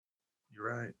You're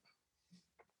right.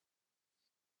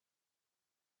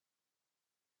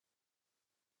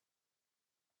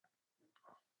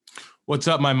 What's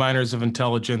up, my miners of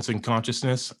intelligence and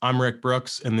consciousness? I'm Rick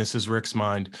Brooks, and this is Rick's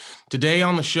Mind. Today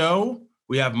on the show,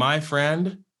 we have my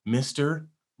friend, Mr.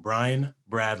 Brian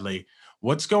Bradley.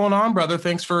 What's going on, brother?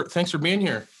 Thanks for being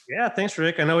here. Yeah, thanks,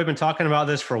 Rick. I know we've been talking about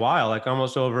this for a while, like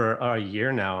almost over a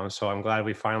year now. And so I'm glad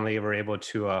we finally were able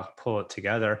to pull it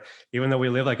together, even though we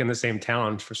live like in the same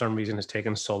town. For some reason, it's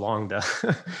taken so long to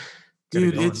get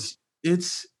it Dude, going.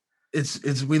 it's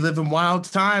we live in wild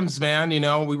times, man. I think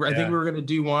Yeah. we were gonna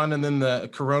do one, and then the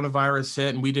coronavirus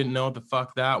hit, and we didn't know what the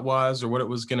fuck that was or what it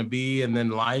was gonna be, and then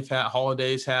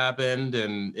holidays happened,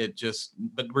 and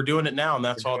but we're doing it now, and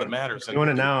that's all that matters. We're And doing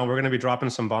it now. We're going to be dropping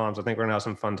some bombs. I think we're going to have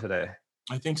some fun today.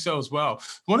 I think so as well.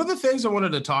 One of the things I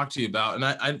wanted to talk to you about,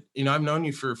 and I've known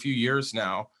you for a few years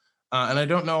now, and I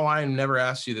don't know why I never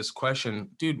asked you this question,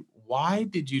 dude. Why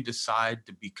did you decide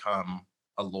to become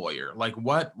a lawyer? Like,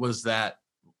 what was that?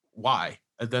 Why?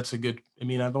 That's a good. I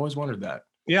mean, I've always wondered that.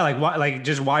 Yeah, like why, like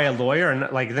just why a lawyer,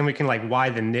 and like then we can like why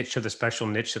the niche of the special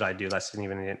niche that I do. That's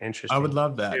even I interesting would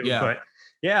love that. too. Yeah. But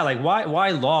yeah, like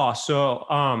why law? So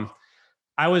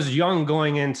I was young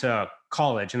going into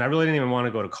college, and I really didn't even want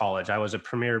to go to college. I was a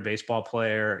premier baseball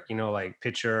player, like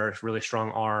pitcher, really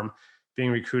strong arm,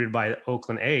 being recruited by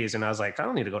Oakland A's. And I was like, I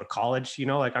don't need to go to college,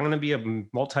 like I'm going to be a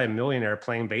multi-millionaire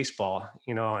playing baseball,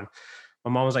 and my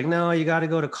mom was like, no, you got to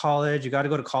go to college. You got to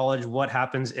go to college. What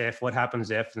happens if? What happens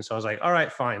if? And so I was like, all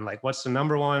right, fine. Like, what's the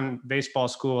number one baseball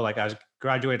school? Like, I was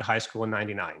graduated high school in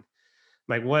 '99.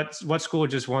 Like, what school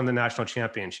just won the national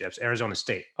championships? Arizona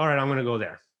State. All right, I'm going to go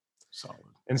there. Solid.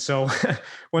 And so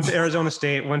went to Arizona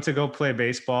State, went to go play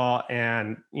baseball.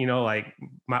 And, like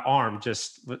my arm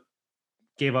just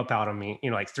gave up out on me,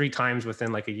 like 3 times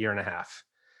within like a year and a half.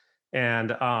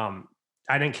 And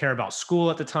I didn't care about school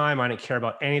at the time. I didn't care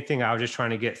about anything. I was just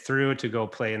trying to get through to go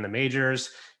play in the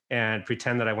majors and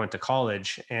pretend that I went to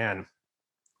college. And,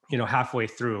 halfway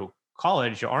through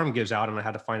college, your arm gives out and I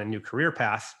had to find a new career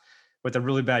path with a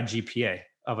really bad GPA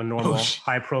of a normal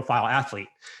high profile athlete,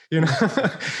 you know,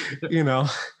 you know?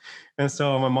 And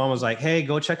so my mom was like, hey,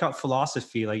 go check out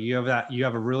philosophy. Like you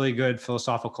have a really good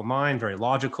philosophical mind, very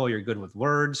logical. You're good with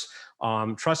words.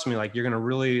 Trust me, like you're going to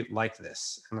really like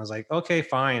this. And I was like, okay,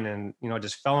 fine. And,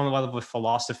 just fell in love with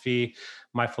philosophy.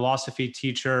 My philosophy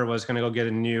teacher was going to go get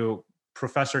a new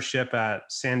professorship at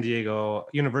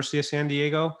University of San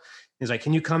Diego. He's like,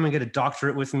 can you come and get a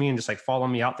doctorate with me and just like follow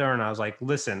me out there? And I was like,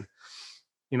 listen,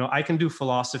 I can do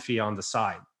philosophy on the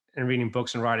side and reading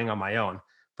books and writing on my own,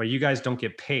 but you guys don't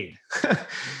get paid.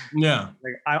 Yeah.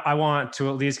 Like I want to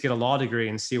at least get a law degree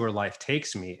and see where life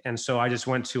takes me. And so I just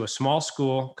went to a small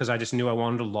school because I just knew I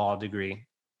wanted a law degree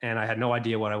and I had no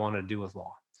idea what I wanted to do with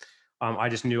law. I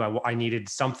just knew I needed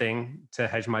something to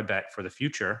hedge my bet for the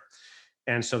future.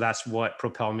 And so that's what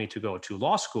propelled me to go to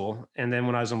law school. And then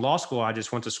when I was in law school, I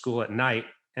just went to school at night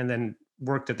and then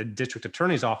worked at the district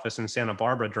attorney's office in Santa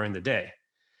Barbara during the day.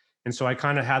 And so I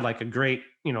kind of had like a great,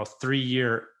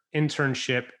 3-year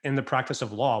internship in the practice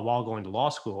of law while going to law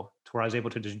school, to where I was able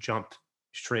to just jump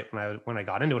straight when I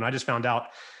got into it. And I just found out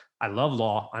I love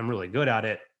law. I'm really good at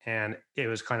it. And it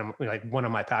was kind of like one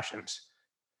of my passions.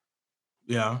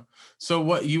 Yeah. So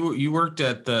what you worked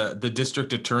at the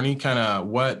district attorney, kind of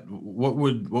what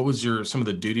was some of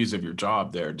the duties of your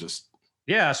job there? Just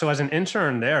Yeah. So as an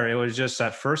intern there, it was just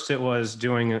at first it was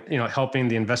doing, helping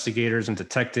the investigators and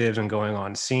detectives and going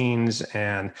on scenes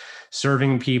and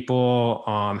serving people,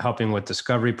 helping with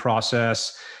discovery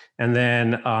process. And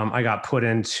then I got put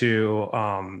into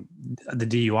the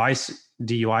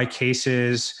DUI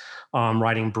cases,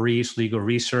 writing briefs, legal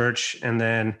research. And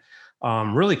then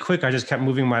really quick, I just kept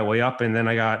moving my way up, and then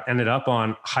ended up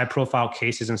on high profile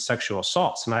cases and sexual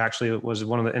assaults. And I actually was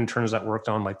one of the interns that worked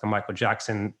on like the Michael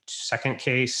Jackson second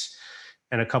case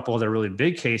and a couple other really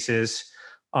big cases,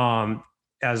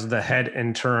 as the head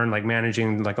intern, like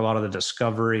managing like a lot of the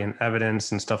discovery and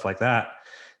evidence and stuff like that.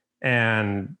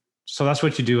 And so that's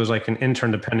what you do as like an intern,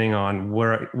 depending on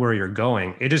where you're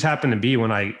going. It just happened to be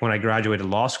when I graduated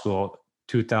law school,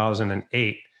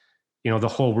 2008, the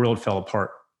whole world fell apart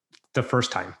the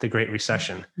first time, the Great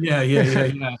Recession.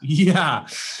 yeah.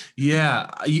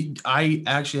 I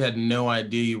actually had no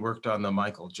idea you worked on the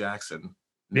Michael Jackson.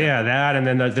 Yeah, that. And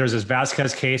then there's this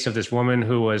Vasquez case of this woman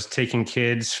who was taking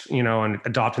kids, and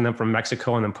adopting them from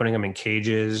Mexico and then putting them in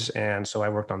cages. And so I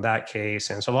worked on that case.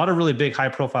 And so a lot of really big, high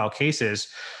profile cases,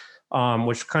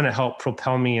 which kind of helped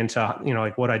propel me into,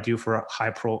 like what I do for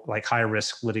high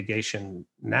risk litigation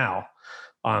now.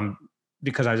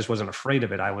 Because I just wasn't afraid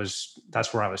of it.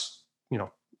 That's where I was,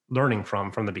 learning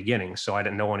from the beginning. So I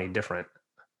didn't know any different.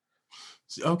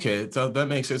 Okay, so that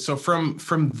makes sense. So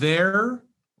from there,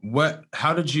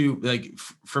 how did you like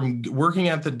from working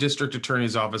at the district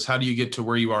attorney's office? How do you get to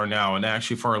where you are now? And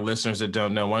actually, for our listeners that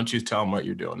don't know, why don't you tell them what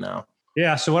you're doing now?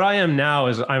 Yeah. So what I am now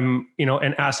is I'm,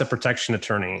 an asset protection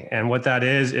attorney. And what that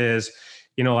is,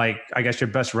 like, I guess your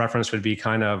best reference would be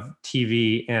kind of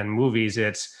TV and movies.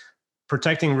 It's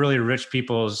protecting really rich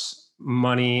people's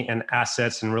money and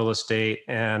assets and real estate,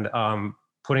 and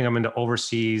putting them into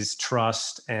overseas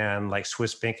trust and like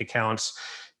Swiss bank accounts,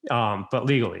 but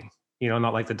legally,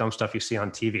 not like the dumb stuff you see on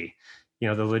TV,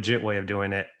 the legit way of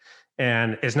doing it.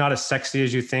 And it's not as sexy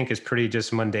as you think. It's pretty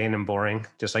just mundane and boring,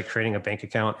 just like creating a bank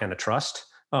account and a trust.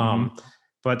 Mhm.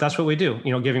 But that's what we do,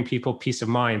 giving people peace of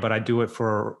mind. But I do it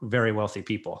for very wealthy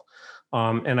people.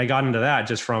 And I got into that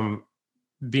just from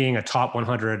being a top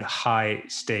 100 high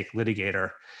stake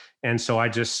litigator. And so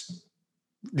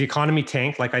the economy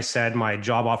tanked. Like I said, my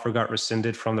job offer got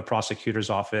rescinded from the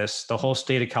prosecutor's office. The whole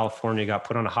state of California got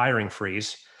put on a hiring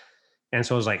freeze. And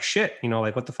so I was like, shit,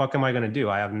 like, what the fuck am I going to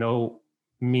do? I have no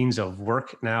means of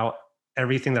work now.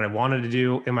 Everything that I wanted to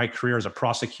do in my career as a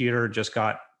prosecutor just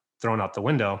got thrown out the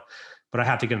window, but I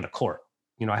have to get into court.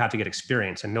 I have to get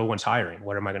experience and no one's hiring.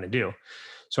 What am I going to do?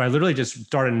 So I literally just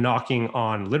started knocking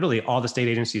on literally all the state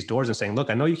agencies' doors and saying, look,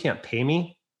 I know you can't pay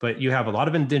me, but you have a lot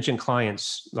of indigent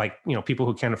clients, like, people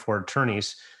who can't afford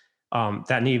attorneys,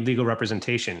 that need legal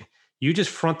representation. You just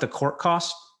front the court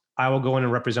costs. I will go in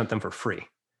and represent them for free.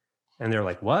 And they're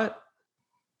like, what?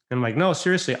 And I'm like, no,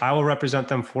 seriously, I will represent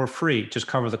them for free. Just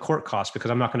cover the court costs, because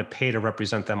I'm not going to pay to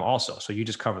represent them also. So you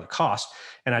just cover the cost.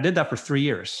 And I did that for 3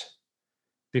 years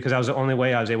because that was the only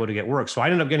way I was able to get work. So I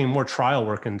ended up getting more trial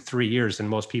work in 3 years than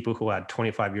most people who had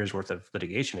 25 years worth of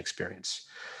litigation experience.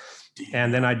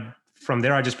 And then from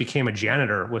there, I just became a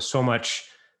janitor with so much,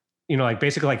 like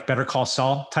basically like Better Call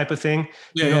Saul type of thing.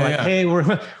 Hey,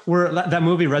 that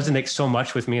movie resonates so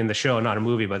much with me in the show, not a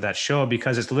movie, but that show,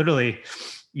 because it's literally,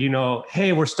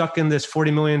 hey, we're stuck in this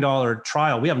 $40 million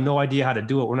trial. We have no idea how to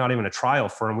do it. We're not even a trial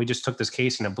firm. We just took this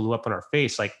case and it blew up in our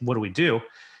face. Like, what do we do?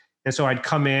 And so I'd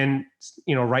come in,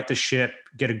 write the ship,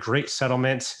 get a great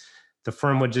settlement. The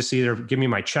firm would just either give me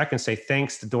my check and say,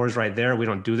 thanks, the door's right there. We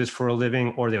don't do this for a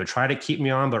living. Or they would try to keep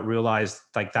me on, but realize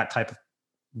like that type of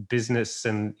business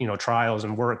and, trials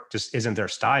and work just isn't their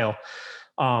style.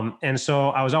 And so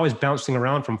I was always bouncing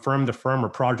around from firm to firm or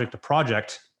project to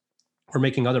project or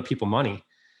making other people money.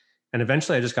 And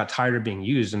eventually I just got tired of being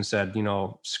used and said,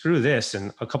 screw this.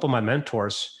 And a couple of my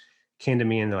mentors came to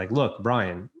me and they're like, look,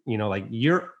 Brian, like,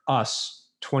 you're us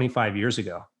 25 years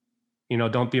ago.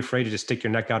 Don't be afraid to just stick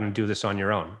your neck out and do this on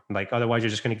your own. Like, otherwise you're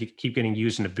just going to keep getting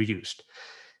used and abused.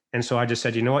 And so I just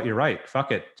said, you know what, you're right.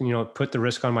 Fuck it. Put the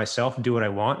risk on myself, do what I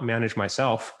want, manage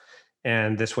myself.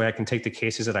 And this way I can take the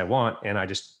cases that I want. And I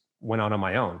just went out on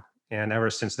my own. And ever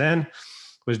since then,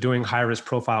 was doing high risk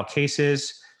profile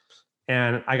cases.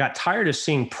 And I got tired of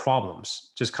seeing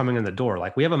problems just coming in the door.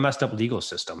 Like, we have a messed up legal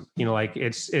system, like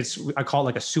I call it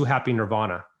like a sue happy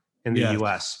nirvana in the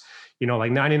US.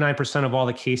 Like 99% of all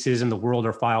the cases in the world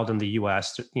are filed in the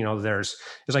US. There's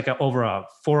like over a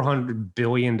 $400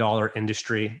 billion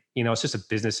industry. It's just a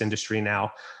business industry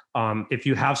now. If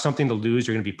you have something to lose,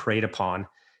 you're going to be preyed upon.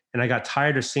 And I got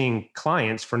tired of seeing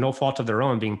clients, for no fault of their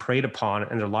own, being preyed upon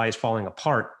and their lives falling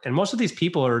apart. And most of these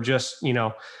people are just,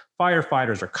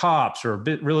 firefighters or cops or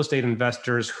real estate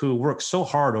investors who worked so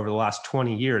hard over the last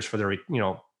 20 years for their,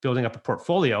 building up a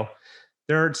portfolio.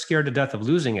 They're scared to death of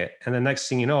losing it. And the next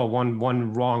thing you know, one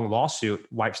wrong lawsuit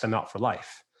wipes them out for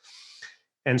life.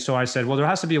 And so I said, well, there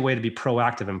has to be a way to be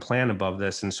proactive and plan above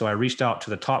this. And so I reached out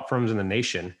to the top firms in the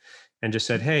nation and just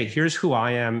said, hey, here's who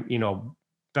I am,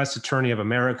 best attorney of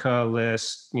America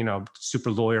list,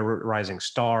 super lawyer, rising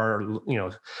star,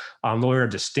 lawyer of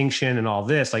distinction and all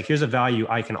this. Like, here's a value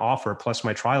I can offer plus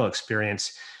my trial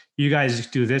experience. You guys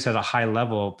do this at a high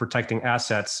level, protecting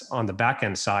assets on the back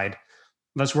end side.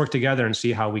 Let's work together and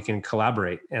see how we can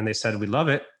collaborate. And they said, we love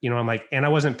it. I'm like, and I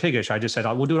wasn't piggish. I just said,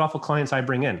 we'll do it off of clients I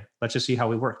bring in. Let's just see how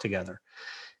we work together.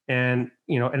 And,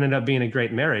 it ended up being a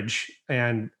great marriage,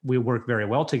 and we work very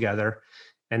well together.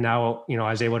 And now,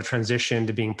 I was able to transition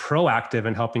to being proactive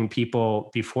and helping people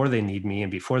before they need me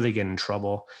and before they get in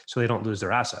trouble so they don't lose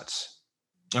their assets.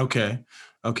 Okay.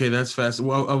 That's fast.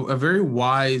 Well, a very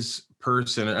wise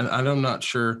person, and I'm not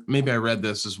sure, maybe I read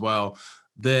this as well,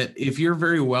 that if you're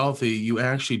very wealthy, you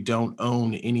actually don't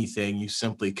own anything. You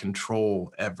simply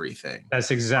control everything.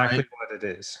 That's exactly right? What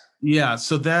it is. Yeah.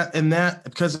 So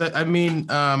because I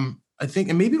think,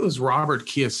 and maybe it was Robert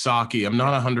Kiyosaki, I'm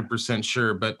not 100%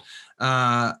 sure, but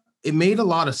it made a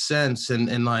lot of sense.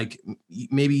 And like,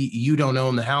 maybe you don't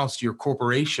own the house, your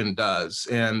corporation does.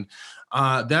 And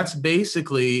that's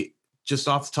basically just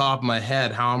off the top of my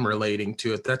head, how I'm relating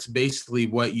to it, that's basically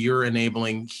what you're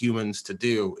enabling humans to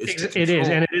do is to It is,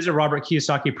 control. and it is a Robert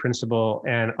Kiyosaki principle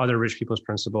and other rich people's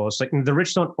principles. Like the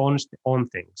rich don't own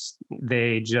things;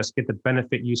 they just get the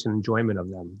benefit, use, and enjoyment of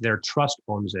them. Their trust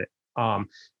owns it.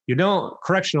 You don't,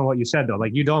 correction on what you said though,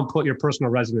 like you don't put your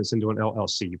personal residence into an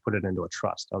LLC; you put it into a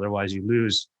trust. Otherwise, you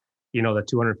lose, the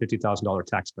 $250,000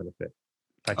 tax benefit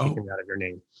by taking that out of your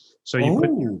name. So you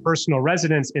put your personal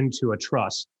residence into a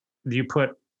trust. You put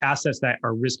assets that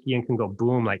are risky and can go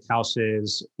boom, like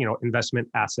houses, investment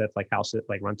assets like houses,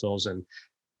 like rentals and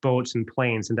boats and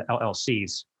planes into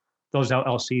LLCs. Those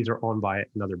LLCs are owned by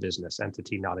another business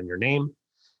entity, not in your name.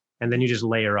 And then you just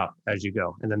layer up as you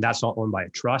go. And then that's all owned by a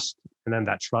trust. And then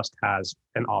that trust has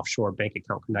an offshore bank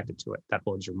account connected to it that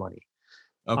holds your money.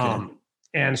 Okay.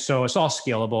 And so it's all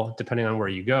scalable depending on where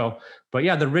you go. But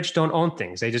yeah, the rich don't own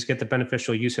things. They just get the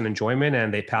beneficial use and enjoyment,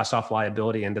 and they pass off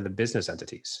liability into the business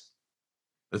entities.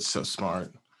 That's so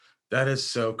smart. That is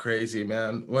so crazy,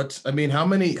 man. How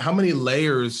many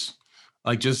layers,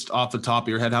 like just off the top of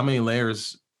your head, how many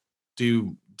layers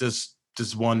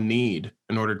does one need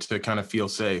in order to kind of feel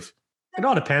safe? It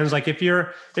all depends. Like if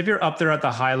you're up there at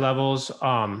the high levels,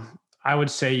 I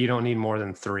would say you don't need more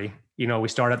than 3. We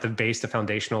start at the base, the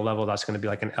foundational level. That's going to be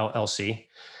like an LLC.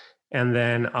 And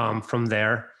then from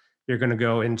there, you're going to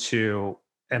go into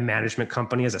a management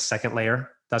company as a second layer.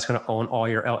 That's going to own all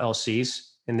your LLCs.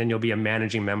 And then you'll be a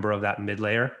managing member of that mid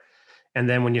layer. And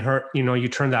then when you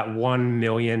turn that 1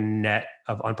 million net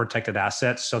of unprotected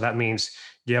assets. So that means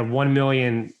you have $1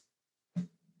 million,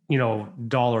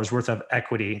 dollars worth of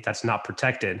equity that's not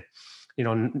protected,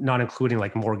 not including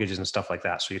like mortgages and stuff like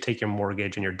that. So you take your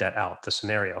mortgage and your debt out, the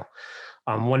scenario.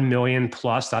 1 million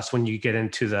plus, that's when you get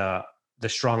into the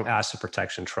strong asset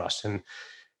protection trust.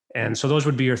 And so those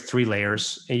would be your 3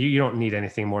 layers. And you don't need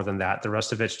anything more than that. The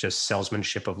rest of it's just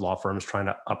salesmanship of law firms trying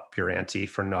to up your ante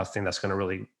for nothing that's going to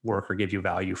really work or give you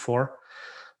value for.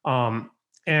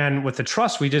 And with the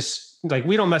trust, we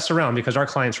don't mess around because our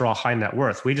clients are all high net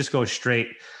worth. We just go straight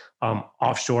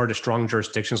offshore to strong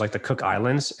jurisdictions like the Cook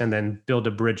Islands, and then build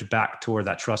a bridge back to where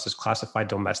that trust is classified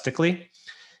domestically.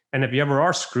 And if you ever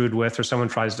are screwed with, or someone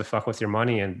tries to fuck with your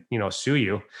money and, sue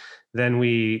you, then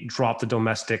we drop the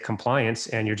domestic compliance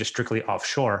and you're just strictly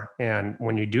offshore. And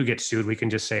when you do get sued, we can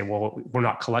just say, well, we're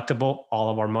not collectible. All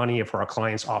of our money, if our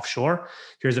client's offshore,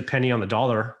 here's a penny on the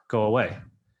dollar, go away.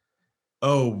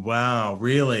 Oh, wow.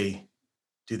 Really?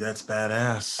 Dude, that's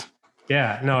badass.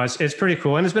 Yeah, no, it's pretty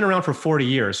cool. And it's been around for 40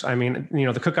 years. I mean,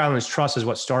 the Cook Islands Trust is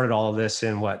what started all of this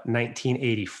in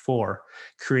 1984,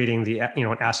 creating the,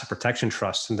 an asset protection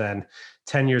trust. And then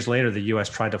 10 years later, the US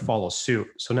tried to follow suit.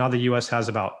 So now the US has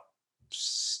about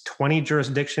 20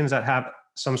 jurisdictions that have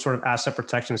some sort of asset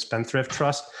protection spendthrift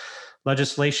trust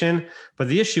legislation. But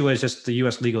the issue is just the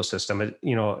US legal system.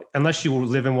 Unless you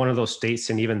live in one of those states,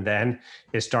 and even then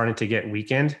it's starting to get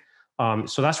weakened.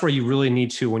 So that's where you really need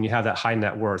to, when you have that high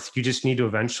net worth, you just need to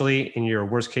eventually, in your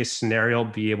worst case scenario,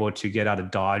 be able to get out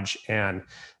of Dodge and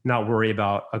not worry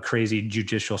about a crazy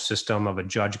judicial system of a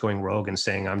judge going rogue and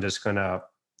saying, I'm just going to,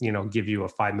 give you a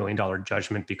 $5 million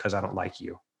judgment because I don't like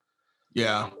you.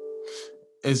 Yeah.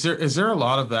 Is there a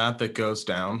lot of that goes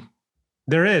down?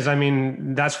 There is. I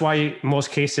mean, that's why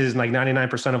most cases, like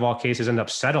 99% of all cases, end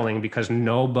up settling, because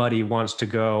nobody wants to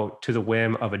go to the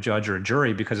whim of a judge or a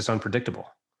jury because it's unpredictable.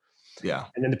 Yeah.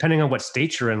 And then depending on what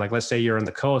state you're in, like let's say you're in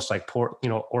the coast, like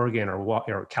Oregon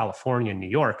or California, New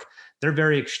York, they're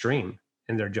very extreme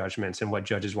in their judgments and what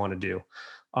judges want to do.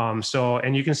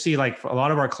 And you can see like a lot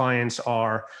of our clients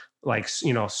are like,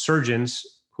 surgeons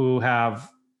who have,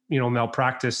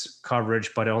 malpractice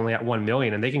coverage, but only at 1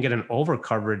 million, and they can get an over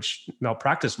coverage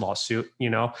malpractice lawsuit.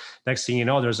 Next thing you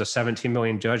know, there's a $17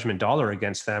 million judgment dollar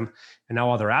against them. And now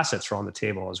all their assets are on the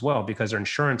table as well, because their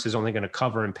insurance is only going to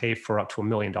cover and pay for up to $1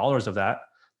 million of that.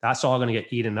 That's all going to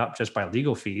get eaten up just by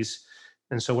legal fees.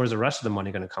 And so where's the rest of the money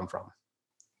going to come from?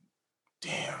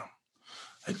 Damn.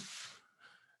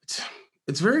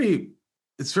 It's very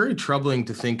troubling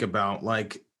to think about,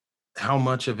 like, how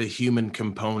much of a human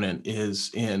component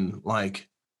is in like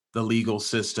the legal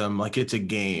system. Like it's a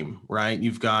game, right?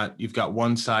 You've got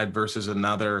one side versus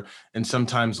another, and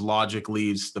sometimes logic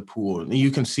leaves the pool. And you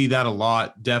can see that a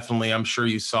lot. Definitely. I'm sure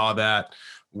you saw that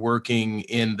working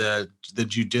in the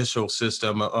judicial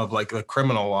system of like the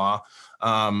criminal law.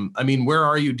 Where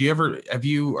are you?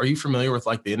 Are you familiar with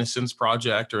like the Innocence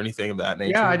Project or anything of that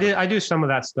nature? Yeah, I do some of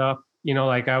that stuff.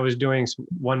 Like I was doing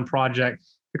one project,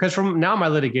 because from now my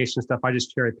litigation stuff, I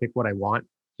just cherry pick what I want,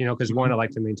 because one, I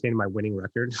like to maintain my winning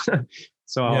record.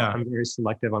 So yeah. I'm very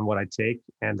selective on what I take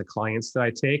and the clients that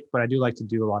I take, but I do like to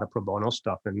do a lot of pro bono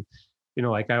stuff. And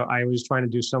Like I was trying to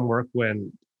do some work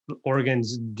when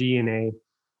Oregon's DNA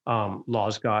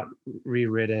laws got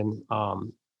rewritten.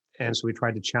 And so we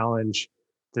tried to challenge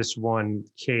this one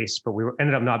case, but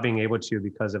ended up not being able to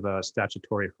because of a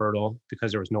statutory hurdle,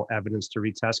 because there was no evidence to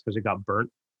retest because it got burnt,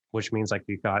 which means like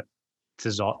we got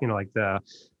dissolved, like the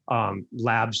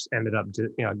labs ended up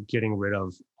getting rid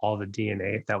of all the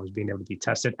DNA that was being able to be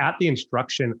tested at the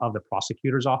instruction of the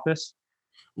prosecutor's office.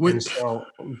 And so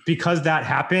because that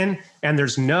happened, and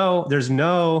there's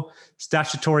no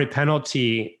statutory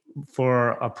penalty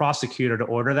for a prosecutor to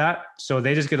order that. So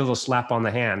they just get a little slap on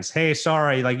the hands. Hey,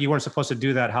 sorry, like you weren't supposed to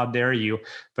do that. How dare you?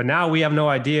 But now we have no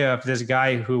idea if this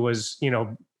guy who was,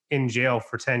 in jail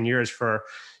for 10 years for,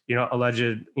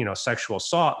 alleged, sexual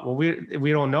assault. Well,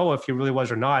 we don't know if he really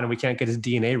was or not, and we can't get his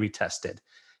DNA retested.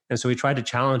 And so we tried to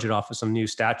challenge it off of some new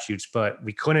statutes, but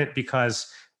we couldn't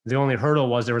because the only hurdle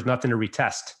was there was nothing to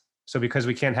retest. So because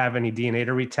we can't have any DNA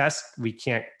to retest, we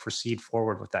can't proceed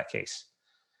forward with that case.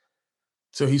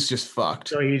 So he's just fucked.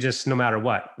 So he just, no matter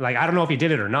what, like, I don't know if he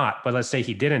did it or not, but let's say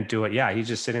he didn't do it. Yeah, he's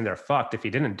just sitting there fucked if he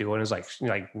didn't do it. It's like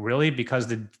really? Because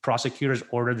the prosecutors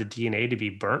ordered the DNA to be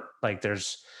burnt? Like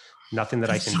there's nothing that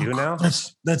I can do now?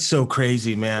 That's so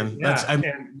crazy, man. Yeah,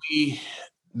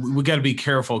 we got to be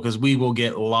careful because we will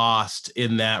get lost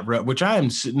in that, which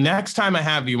next time I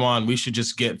have you on, we should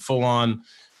just get full on,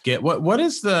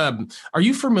 are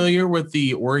you familiar with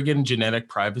the Oregon genetic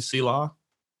privacy law?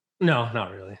 No,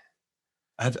 not really.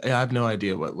 I have no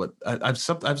idea what I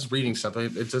was reading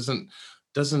something. It doesn't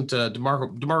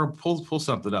DeMarco pull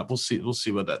something up. We'll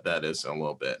see what that is in a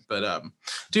little bit. But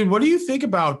dude, what do you think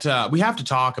about we have to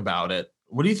talk about it.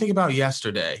 What do you think about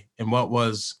yesterday and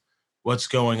what's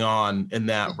going on in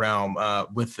that realm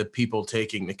with the people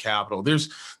taking the Capitol? There's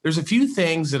a few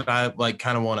things that I like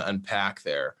kind of want to unpack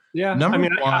there. Yeah.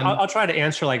 I'll try to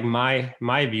answer like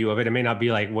my view of it. It may not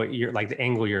be like what you're like the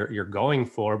angle you're going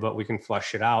for, but we can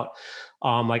flush it out.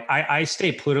 Like I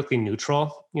stay politically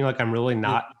neutral, like I'm really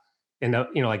not in the,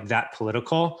 like that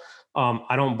political.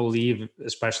 I don't believe,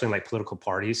 especially in like political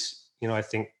parties, I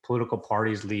think political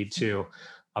parties lead to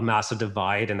a massive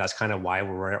divide, and that's kind of why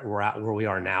we're at where we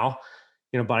are now.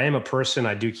 But I am a person,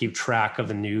 I do keep track of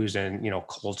the news and,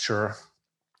 culture.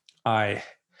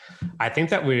 I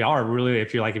think that we are really,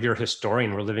 if you're a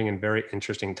historian, we're living in very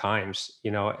interesting times,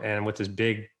 and with this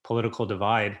big political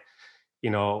divide,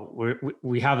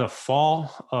 we have the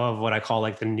fall of what I call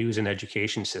like the news and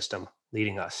education system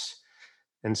leading us.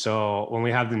 And so when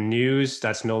we have the news,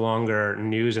 that's no longer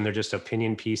news and they're just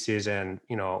opinion pieces. And,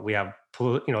 we have,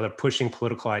 they're pushing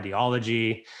political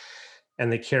ideology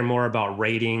and they care more about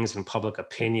ratings and public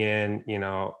opinion. We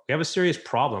have a serious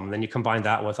problem. Then you combine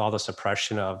that with all the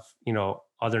suppression of,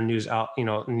 other news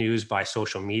news by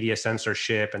social media,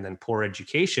 censorship, and then poor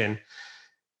education.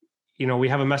 We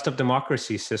have a messed up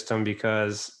democracy system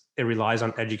because it relies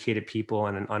on educated people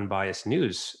and an unbiased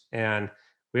news. And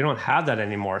we don't have that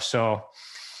anymore. So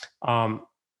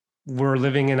we're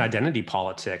living in identity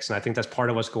politics. And I think that's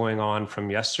part of what's going on from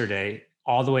yesterday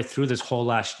all the way through this whole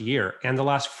last year and the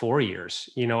last 4 years.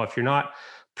 If you're not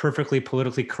perfectly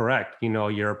politically correct,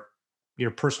 your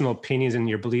personal opinions and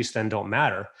your beliefs then don't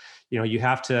matter. You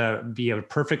have to be a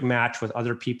perfect match with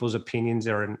other people's opinions,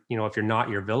 or, if you're not,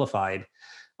 you're vilified.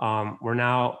 We're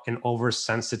now an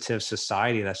oversensitive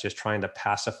society that's just trying to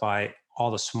pacify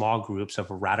all the small groups of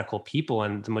radical people,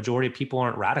 and the majority of people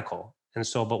aren't radical. And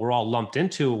so, but we're all lumped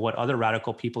into what other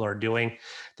radical people are doing,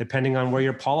 depending on where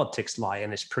your politics lie,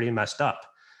 and it's pretty messed up.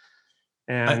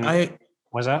 And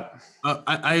what's that?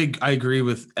 I agree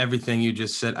with everything you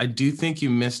just said. I do think you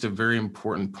missed a very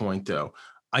important point, though.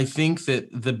 I think that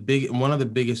one of the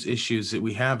biggest issues that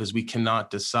we have is we cannot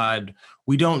decide.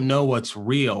 We don't know what's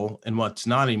real and what's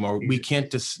not anymore. We can't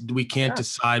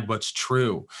decide what's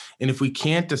true. And if we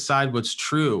can't decide what's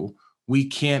true, we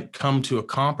can't come to a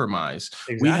compromise.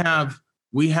 Exactly.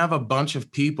 We have a bunch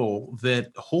of people that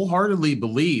wholeheartedly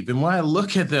believe. And when I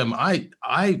look at them,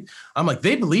 I'm like,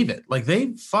 they believe it. Like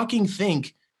they fucking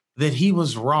think that he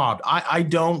was robbed. I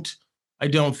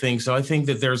don't think so. I think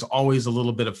that there's always a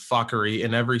little bit of fuckery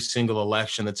in every single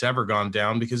election that's ever gone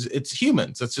down because it's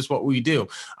humans. That's just what we do.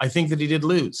 I think that he did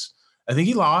lose. I think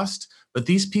he lost, but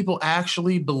these people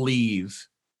actually believe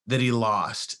that he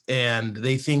lost and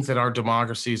they think that our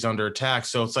democracy is under attack.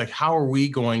 So it's like, how are we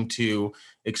going to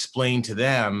explain to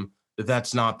them that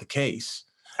that's not the case?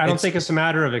 I don't think it's a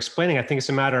matter of explaining. I think it's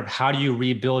a matter of how do you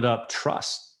rebuild up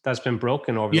trust that's been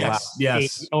broken over the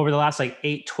last like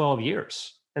 8, 12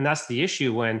 years. And that's the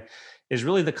issue is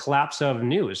really the collapse of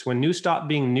news. When news stopped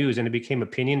being news and it became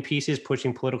opinion pieces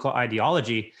pushing political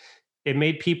ideology, it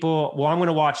made people, well, I'm going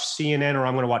to watch CNN or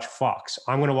I'm going to watch Fox.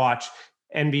 I'm going to watch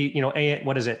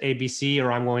what is it, ABC,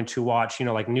 or I'm going to watch,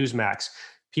 like Newsmax.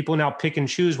 People now pick and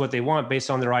choose what they want based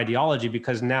on their ideology,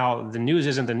 because now the news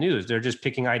isn't the news. They're just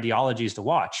picking ideologies to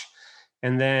watch.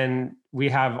 And then we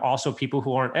have also people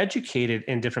who aren't educated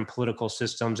in different political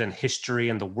systems and history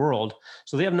and the world.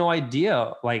 So they have no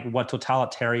idea like what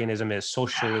totalitarianism is,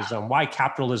 socialism, why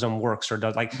capitalism works or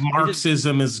does. Like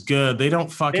Marxism is good. They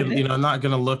don't fucking, not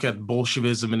going to look at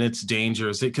Bolshevism and its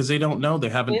dangers because they don't know. They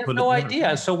haven't have no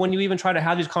idea. So when you even try to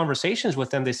have these conversations with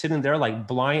them, they sit in there like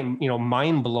blind,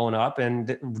 mind blown up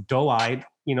and doe-eyed,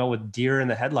 with deer in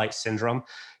the headlight syndrome.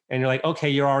 And you're like, okay,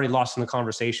 you're already lost in the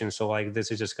conversation. So like, this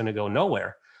is just going to go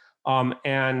nowhere.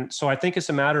 And so I think it's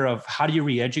a matter of how do you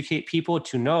re-educate people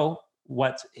to know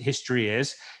what history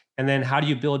is? And then how do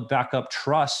you build back up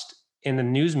trust in the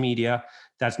news media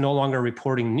that's no longer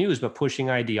reporting news, but pushing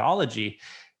ideology?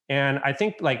 And I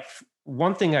think like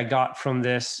one thing I got from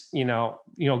this,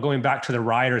 going back to the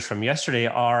rioters from yesterday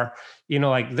are,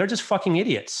 like, they're just fucking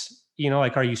idiots.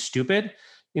 Like, are you stupid?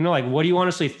 Like, what do you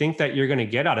honestly think that you're going to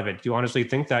get out of it? Do you honestly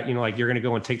think that, like, you're going to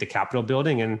go and take the Capitol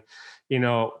building and,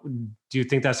 do you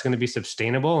think that's going to be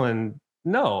sustainable? And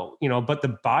no, but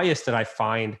the bias that I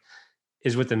find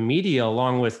is with the media,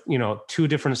 along with, two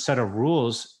different set of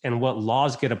rules and what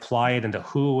laws get applied and to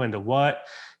who and to what,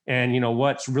 and,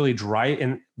 what's really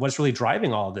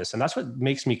driving all of this. And that's what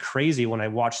makes me crazy when I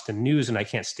watch the news and I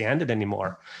can't stand it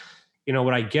anymore.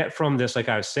 What I get from this, like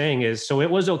I was saying, is, so it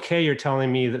was okay. You're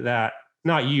telling me that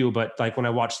not you, but like when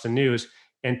I watched the news,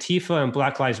 Antifa and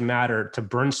Black Lives Matter to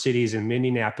burn cities in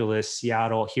Minneapolis,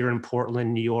 Seattle, here in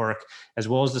Portland, New York, as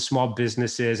well as the small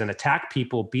businesses, and attack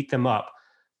people, beat them up.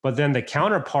 But then the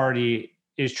counterparty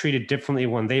is treated differently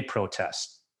when they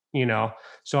protest,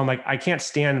 So I'm like, I can't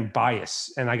stand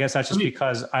bias. And I guess that's just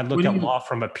because I look at law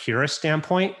from a purist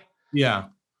standpoint. Yeah.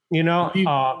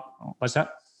 What's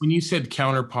that? When you said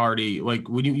counterparty, like,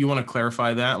 would you want to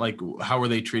clarify that? Like, how were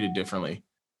they treated differently?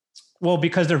 Well,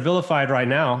 because they're vilified right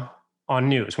now on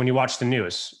news, when you watch the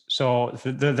news. So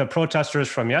the protesters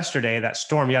from yesterday, that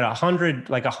storm, you had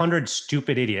 100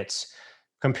 stupid idiots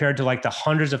compared to like the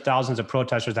hundreds of thousands of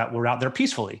protesters that were out there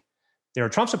peacefully. They were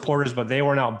Trump supporters, but they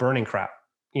weren't out burning crap.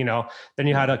 Then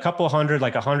you had a couple hundred,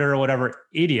 like 100 or whatever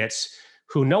idiots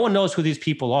who no one knows who these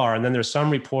people are. And then there's some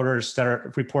reports that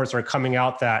are coming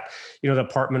out that, the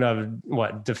Department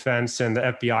of Defense and the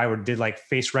FBI did like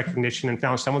face recognition and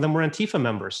found some of them were Antifa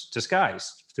members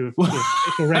disguised through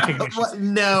facial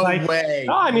recognition. No way.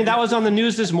 No, I mean, that was on the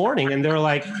news this morning. And they're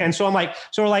like, and so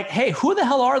we're like, hey, who the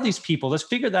hell are these people? Let's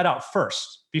figure that out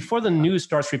first before the news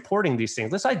starts reporting these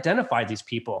things. Let's identify these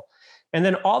people. And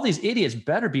then all these idiots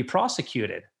better be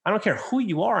prosecuted. I don't care who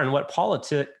you are and what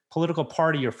political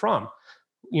party you're from.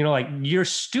 Like, you're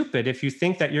stupid if you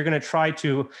think that you're going to try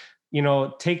to,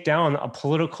 take down a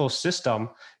political system,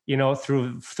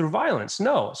 through violence.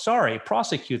 No, sorry,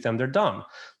 prosecute them. They're dumb.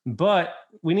 But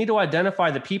we need to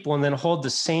identify the people and then hold the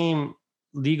same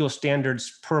legal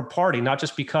standards per party, not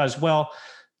just because, well,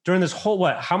 during this whole,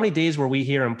 how many days were we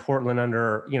here in Portland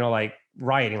under, like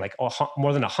rioting, like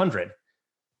more than 100?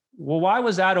 Well, why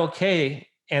was that okay?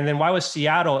 And then why was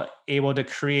Seattle able to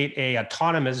create a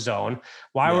autonomous zone?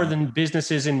 Why were the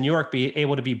businesses in New York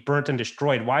able to be burnt and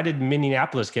destroyed? Why did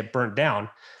Minneapolis get burnt down?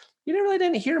 You really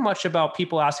didn't hear much about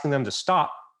people asking them to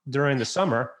stop during the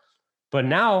summer. But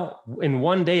now, in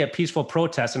one day, a peaceful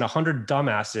protest and 100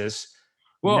 dumbasses.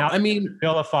 Well, now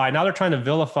they're trying to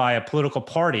vilify a political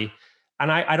party.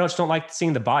 And I just don't like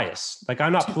seeing the bias. Like,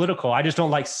 I'm not political. I just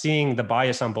don't like seeing the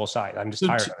bias on both sides. I'm just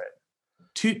tired of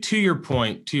it. To your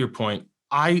point,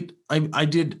 I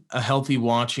did a healthy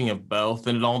watching of both,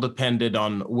 and it all depended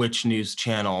on which news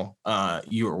channel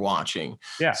you were watching.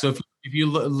 Yeah. So if you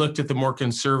looked at the more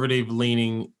conservative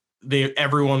leaning,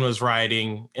 everyone was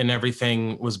rioting and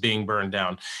everything was being burned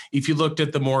down. If you looked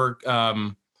at the more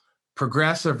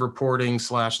progressive reporting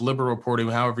 / liberal reporting,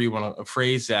 however you want to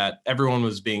phrase that, everyone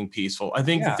was being peaceful. I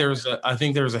think that there's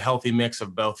a healthy mix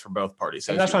of both for both parties.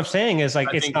 And that's what I'm saying is,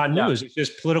 like, it's not news. It's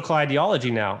just political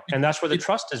ideology now. And that's where the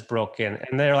trust is broken.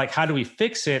 And they're like, how do we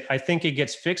fix it? I think it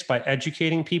gets fixed by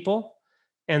educating people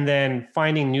and then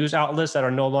finding news outlets that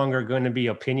are no longer going to be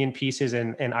opinion pieces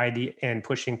and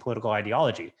pushing political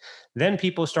ideology. Then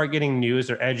people start getting news,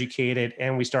 they're educated,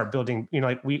 and we start building,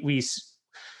 like we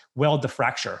weld the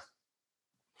fracture.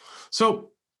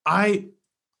 So I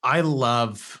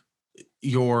love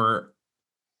your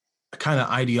kind of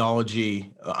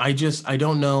ideology. I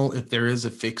don't know if there is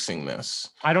a fixing this.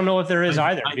 I don't know if there is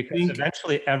either, because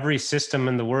eventually every system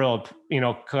in the world,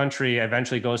 country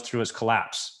eventually goes through its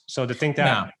collapse. So to think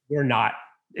that we're not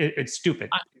it's stupid.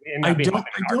 I, It I not be don't,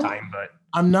 happening in our time, but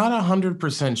I'm not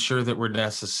 100% sure that we're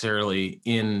necessarily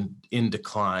in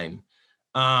decline.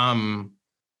 Um,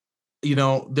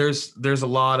 there's a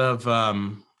lot of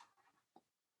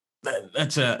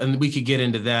and we could get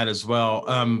into that as well.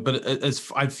 But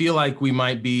as I feel like we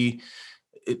might be,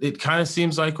 it kind of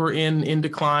seems like we're in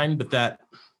decline, but that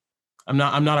I'm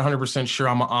not 100% sure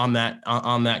I'm on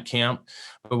that camp.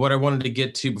 But what I wanted to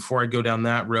get to before I go down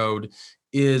that road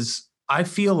is I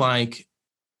feel like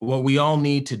what we all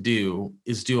need to do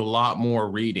is do a lot more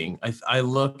reading. I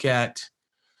look at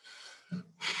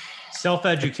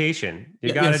self-education. You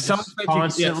yeah, got yeah, to just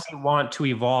constantly yes, want to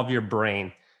evolve your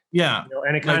brain. yeah,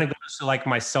 And it kind like of goes to like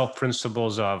my self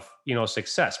principles of,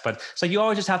 success. But it's like you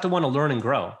always just have to want to learn and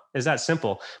grow. It's that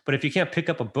simple. But if you can't pick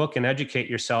up a book and educate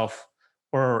yourself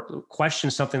or question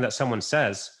something that someone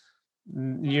says,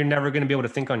 you're never going to be able to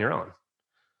think on your own.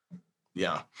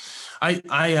 yeah,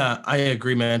 I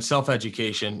agree, man. Self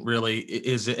education really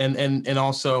is, and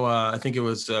also I think it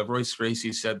was Royce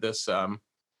Gracie said this.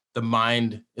 The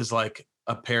mind is like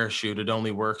a parachute. It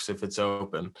only works if it's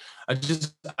open.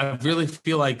 I really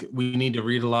feel like we need to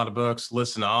read a lot of books,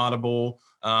 listen to Audible,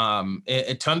 and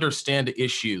to understand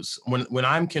issues. When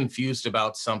I'm confused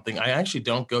about something, I actually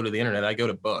don't go to the internet. I go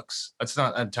to books. That's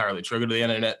not entirely true. I go to the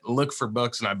internet, look for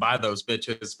books, and I buy those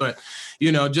bitches. But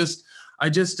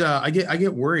I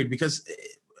get worried because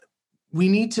we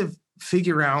need to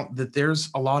figure out that there's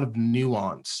a lot of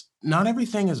nuance. Not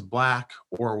everything is black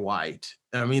or white.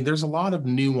 I mean, there's a lot of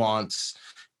nuance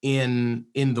in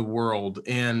the world,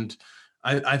 and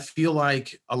I feel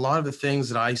like a lot of the things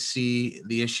that I see,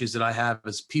 the issues that I have,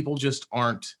 is people just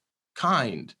aren't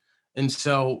kind. And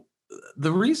so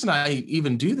the reason I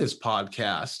even do this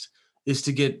podcast is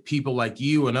to get people like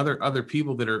you and other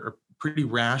people that are pretty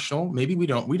rational. Maybe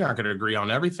we aren't going to agree on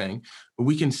everything, but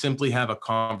we can simply have a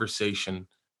conversation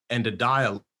and a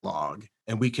dialogue,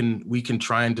 and we can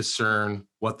try and discern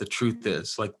what the truth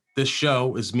is. Like, this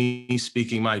show is me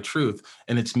speaking my truth,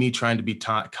 and it's me trying to be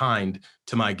kind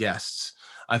to my guests.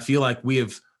 I feel like we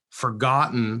have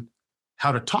forgotten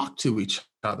how to talk to each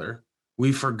other.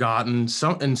 We've forgotten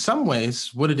in some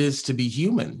ways what it is to be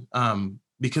human,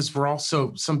 because we're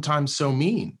also sometimes so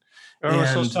mean. Or we're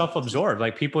so And self-absorbed.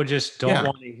 Like people just don't yeah,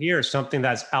 want to hear something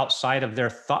that's outside of their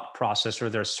thought process or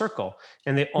their circle.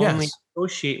 And they only yes,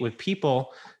 associate with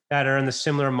people that are in the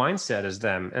similar mindset as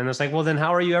them. And it's like, well, then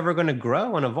how are you ever going to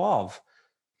grow and evolve?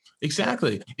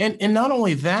 exactly. And not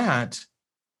only that,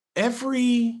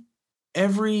 every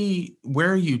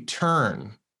everywhere you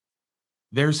turn,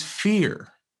 there's fear.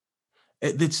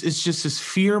 It's just this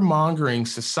fear mongering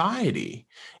society.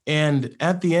 And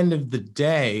at the end of the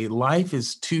day, life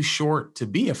is too short to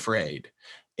be afraid.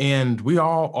 And we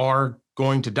all are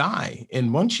going to die.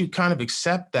 And once you kind of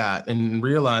accept that and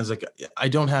realize, like, I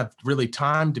don't have really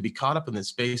time to be caught up in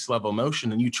this base level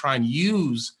emotion, and you try and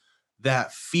use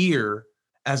that fear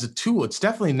as a tool, it's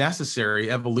definitely necessary,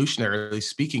 evolutionarily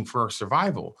speaking, for our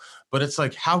survival. But it's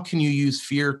like, how can you use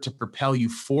fear to propel you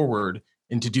forward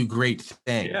and to do great Yeah,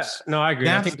 things? no, I agree.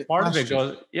 And I That's think the part of it question.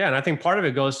 goes, yeah, and I think part of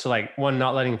it goes to like one,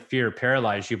 not letting fear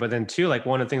paralyze you, but then two, like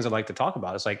one of the things I'd like to talk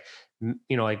about is like,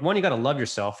 like one, you got to love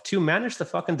yourself. Two, manage the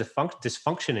fucking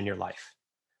dysfunction in your life.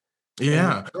 And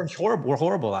Yeah. we're horrible. We're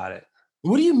horrible at it.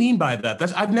 What do you mean by that?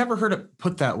 I've never heard it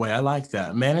put that way. I like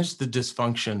that. Manage the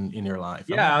dysfunction in your life.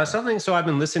 I like Yeah, that. something. So I've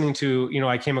been listening to,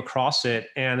 I came across it,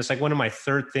 and it's like one of my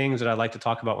third things that I like to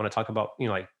talk about when I talk about,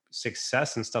 like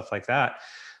success and stuff like that.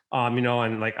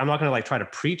 And like I'm not going to like try to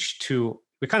preach to.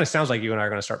 It kind of sounds like you and I are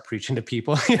going to start preaching to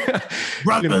people.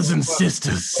 Brothers and But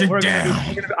sisters, sit down.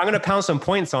 I'm going to pound some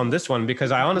points on this one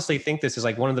because I honestly think this is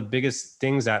like one of the biggest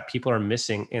things that people are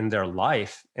missing in their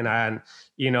life. And I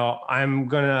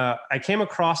came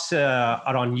across it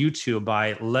on YouTube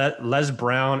by Les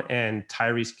Brown and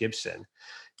Tyrese Gibson,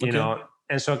 Okay.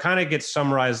 and so it kind of gets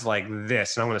summarized like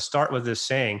this. And I'm going to start with this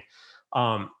saying,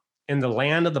 in the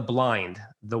land of the blind,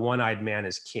 the one-eyed man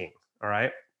is king. All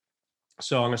right.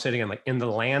 So I'm going to say it again, like in the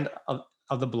land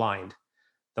of the blind,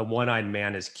 the one-eyed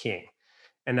man is king.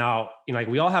 And now, like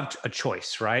we all have a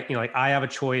choice, right? Like I have a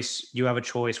choice, you have a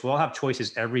choice. We all have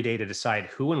choices every day to decide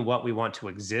who and what we want to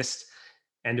exist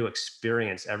and to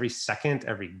experience every second,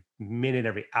 every minute,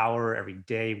 every hour, every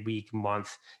day, week,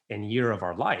 month, and year of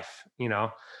our life,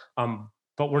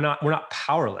 but we're not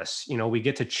powerless. We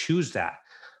get to choose that.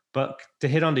 But to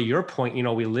hit onto your point,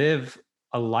 we live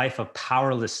a life of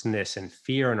powerlessness and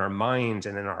fear in our minds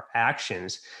and in our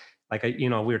actions. Like, we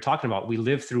were talking about, we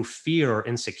live through fear or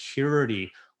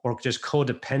insecurity or just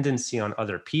codependency on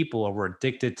other people, or we're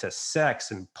addicted to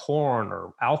sex and porn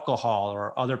or alcohol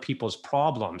or other people's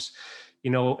problems.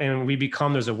 and we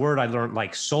become, there's a word I learned,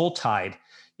 like soul tied,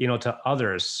 to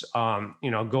others.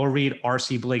 Go read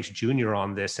R.C. Blake Jr.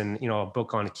 on this, and, a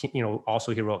book on,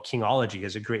 also he wrote Kingology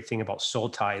is a great thing about soul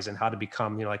ties and how to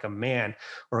become, like a man,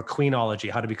 or a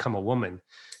Queenology, how to become a woman.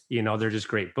 They're just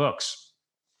great books.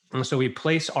 And so we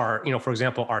place our, for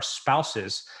example, our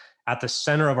spouses at the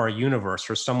center of our universe,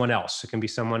 or someone else. It can be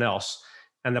someone else.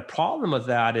 And the problem with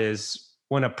that is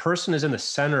when a person is in the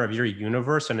center of your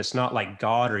universe and it's not like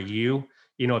God or you,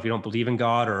 if you don't believe in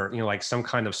God, or, like some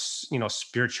kind of,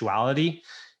 spirituality,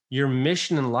 your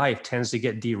mission in life tends to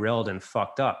get derailed and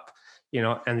fucked up.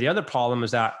 And the other problem is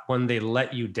that when they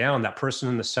let you down, that person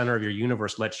in the center of your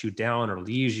universe lets you down or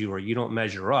leaves you, or you don't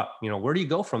measure up, where do you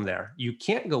go from there? You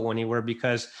can't go anywhere,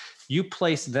 because you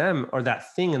place them or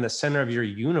that thing in the center of your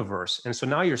universe. And so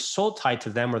now you're soul tied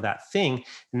to them or that thing.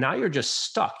 Now you're just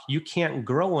stuck. You can't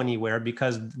grow anywhere,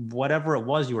 because whatever it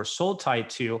was you were soul tied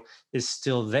to is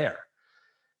still there.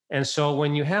 And so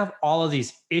when you have all of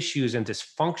these issues and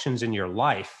dysfunctions in your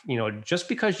life, just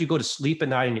because you go to sleep at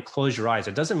night and you close your eyes,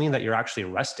 it doesn't mean that you're actually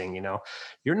resting.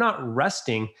 You're not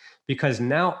resting, because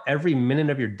now every minute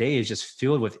of your day is just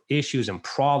filled with issues and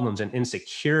problems and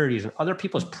insecurities and other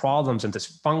people's problems and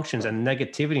dysfunctions and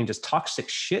negativity and just toxic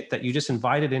shit that you just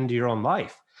invited into your own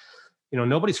life.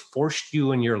 Nobody's forced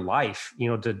you in your life,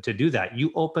 to do that.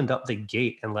 You opened up the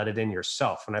gate and let it in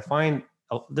yourself. And I find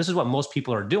this is what most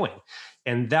people are doing.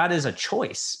 And that is a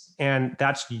choice. And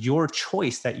that's your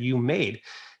choice that you made.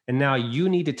 And now you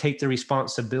need to take the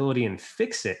responsibility and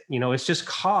fix it. It's just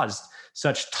caused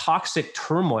such toxic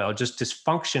turmoil, just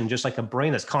dysfunction, just like a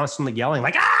brain that's constantly yelling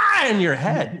like, in your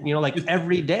head, like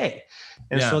every day.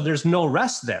 And so there's no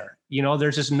rest there.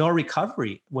 There's just no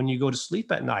recovery when you go to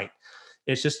sleep at night.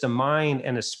 It's just a mind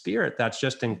and a spirit that's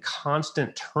just in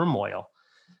constant turmoil.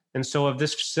 And so if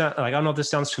this, I don't know if this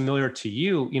sounds familiar to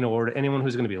you, or to anyone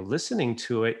who's going to be listening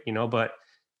to it, but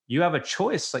you have a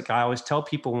choice. Like I always tell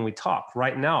people when we talk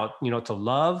right now, to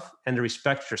love and to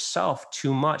respect yourself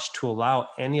too much to allow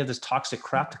any of this toxic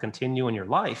crap to continue in your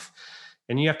life.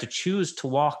 And you have to choose to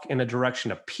walk in a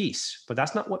direction of peace. But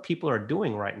that's not what people are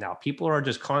doing right now. People are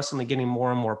just constantly getting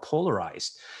more and more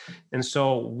polarized. And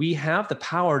so we have the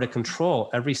power to control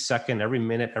every second, every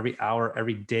minute, every hour,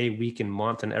 every day, week, and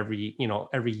month, and every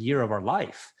year of our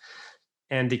life.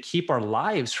 And to keep our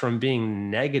lives from being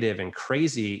negative and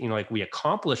crazy, like we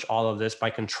accomplish all of this by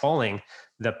controlling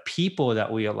the people that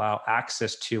we allow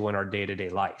access to in our day-to-day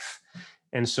life.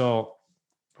 And so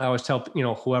I always tell,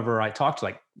 whoever I talk to,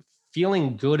 like,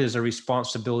 feeling good is a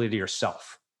responsibility to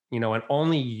yourself, and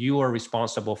only you are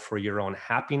responsible for your own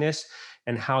happiness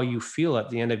and how you feel at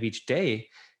the end of each day.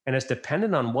 And it's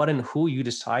dependent on what and who you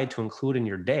decide to include in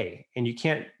your day. And you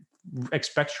can't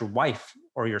expect your wife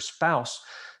or your spouse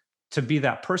to be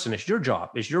that person. It's your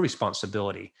job, it's your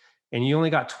responsibility. And you only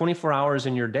got 24 hours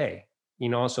in your day,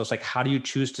 so it's like, how do you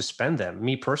choose to spend them?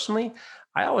 Me personally,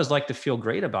 I always like to feel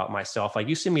great about myself. Like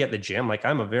you see me at the gym, like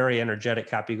I'm a very energetic,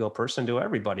 happy-go person to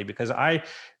everybody, because I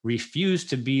refuse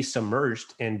to be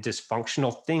submerged in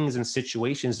dysfunctional things and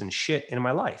situations and shit in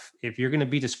my life. If you're going to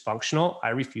be dysfunctional,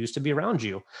 I refuse to be around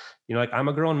you. Like I'm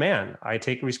a grown man. I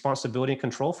take responsibility and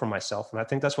control for myself. And I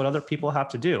think that's what other people have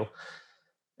to do.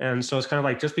 And so it's kind of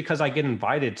like, just because I get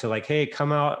invited to like, hey,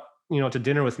 come out, to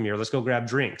dinner with me, or let's go grab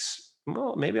drinks.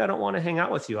 Well, maybe I don't want to hang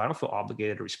out with you. I don't feel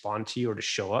obligated to respond to you or to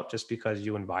show up just because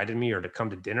you invited me, or to come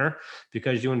to dinner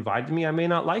because you invited me. I may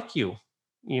not like you.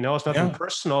 It's nothing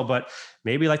personal, but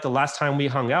maybe like the last time we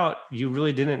hung out, you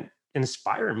really didn't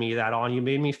inspire me that on. You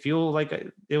made me feel like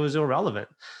it was irrelevant.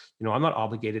 I'm not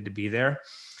obligated to be there.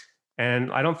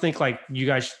 And I don't think like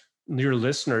your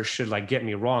listeners should like get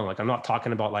me wrong. Like I'm not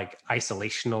talking about like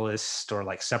isolationist or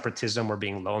like separatism or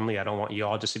being lonely. I don't want you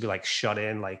all just to be like shut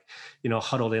in, like,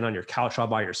 huddled in on your couch all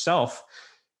by yourself.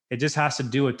 It just has to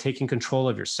do with taking control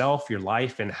of yourself, your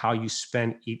life, and how you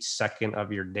spend each second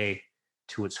of your day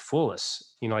to its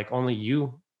fullest. Like only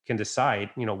you can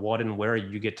decide, what and where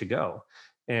you get to go.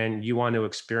 And you want to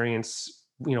experience,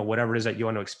 whatever it is that you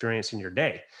want to experience in your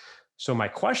day. So my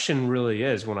question really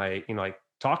is, when I, like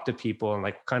talk to people, and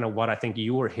like kind of what I think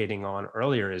you were hitting on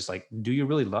earlier, is like, do you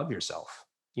really love yourself?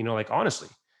 Like honestly,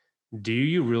 do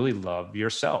you really love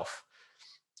yourself?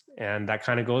 And that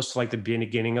kind of goes to like the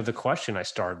beginning of the question I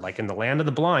started, like in the land of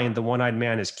the blind, the one-eyed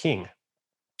man is king,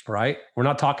 right? We're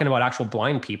not talking about actual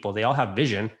blind people. They all have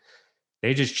vision.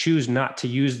 They just choose not to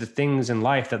use the things in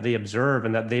life that they observe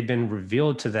and that they've been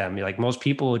revealed to them. Like most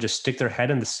people will just stick their head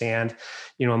in the sand,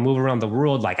 and move around the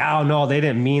world like, oh no, they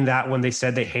didn't mean that when they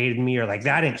said they hated me, or like,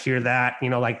 I didn't hear that,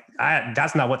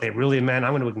 that's not what they really meant.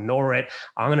 I'm going to ignore it.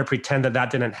 I'm going to pretend that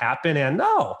didn't happen. And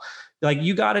no, like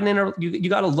you got you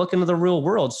got to look into the real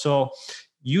world. So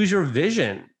use your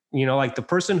vision. Like the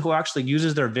person who actually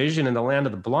uses their vision in the land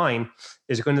of the blind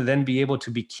is going to then be able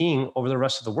to be king over the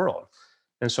rest of the world.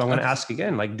 And so I'm going to ask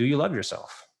again, like, do you love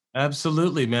yourself?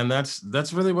 Absolutely, man.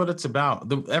 That's really what it's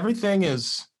about.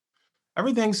 Everything's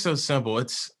so simple.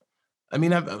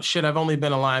 I've only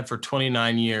been alive for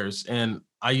 29 years, and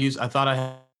I thought I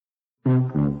had.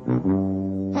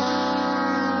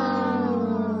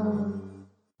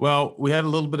 Well, we had a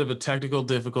little bit of a technical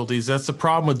difficulties. That's the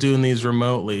problem with doing these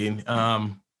remotely.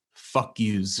 Fuck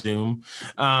you, Zoom.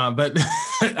 But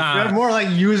more like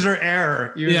user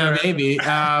error. Maybe.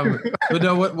 But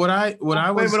no, what I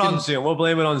was blame it on Zoom. We'll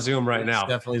blame it on Zoom right now.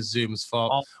 Definitely Zoom's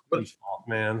fault. Fault,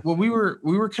 man. What we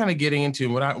were kind of getting into,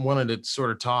 and what I wanted to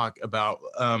sort of talk about,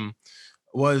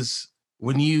 was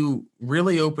when you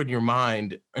really open your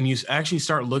mind and you actually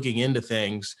start looking into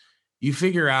things, you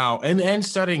figure out, and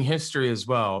studying history as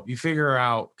well, you figure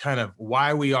out kind of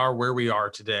why we are where we are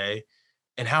today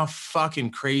and how fucking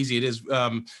crazy it is.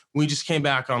 We just came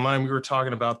back online. We were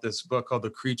talking about this book called The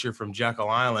Creature from Jekyll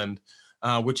Island,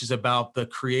 which is about the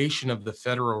creation of the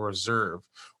Federal Reserve,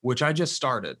 which I just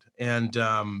started. And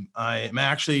I'm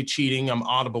actually cheating. I'm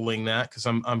audibling that because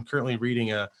I'm currently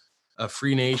reading a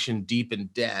Free Nation Deep in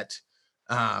Debt.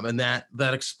 And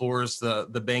that explores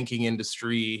the banking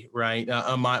industry, right?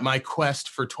 My quest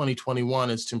for 2021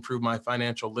 is to improve my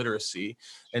financial literacy.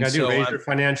 And so raise your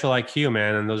financial IQ,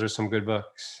 man. And those are some good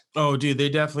books. Oh, dude, they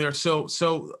definitely are.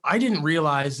 So I didn't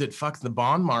realize that the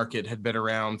bond market had been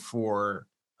around for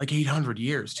like 800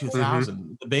 years, 2000.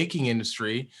 Mm-hmm. The banking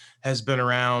industry has been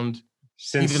around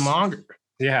since even longer.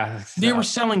 Yeah. They were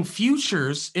selling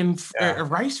futures in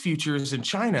rice futures in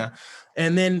China.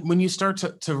 And then when you start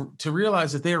to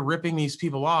realize that they are ripping these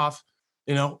people off,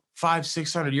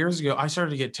 500-600 years ago, I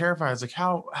started to get terrified. I was like,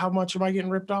 how much am I getting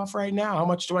ripped off right now? How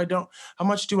much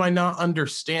do I not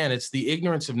understand? It's the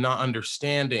ignorance of not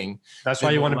understanding. That's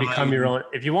why you want to become your own.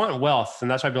 If you want wealth, and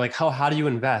that's why I'd be like, how do you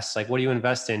invest? Like, what do you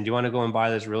invest in? Do you want to go and buy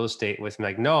this real estate with me?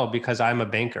 Like, no, because I'm a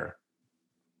banker.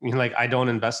 Like, I don't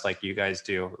invest like you guys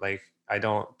do. Like, I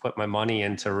don't put my money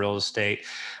into real estate.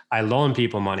 I loan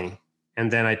people money. And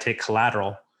then I take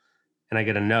collateral and I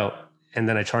get a note, and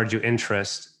then I charge you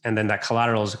interest. And then that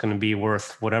collateral is going to be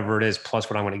worth whatever it is plus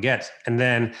what I'm going to get. And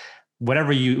then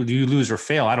whatever you lose or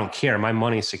fail, I don't care. My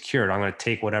money is secured. I'm going to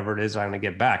take whatever it is I'm going to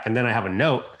get back. And then I have a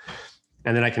note,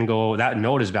 and then I can go, that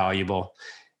note is valuable.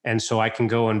 And so I can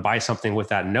go and buy something with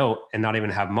that note and not even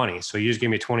have money. So you just gave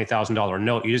me a $20,000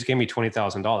 note. You just gave me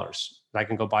 $20,000. I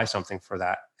can go buy something for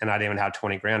that, and I didn't even have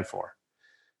 20 grand for,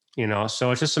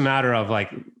 so it's just a matter of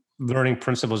like learning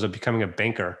principles of becoming a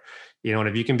banker, and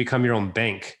if you can become your own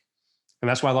bank. And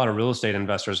that's why a lot of real estate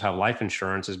investors have life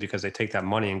insurance, is because they take that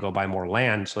money and go buy more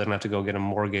land, so they don't have to go get a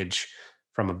mortgage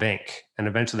from a bank. And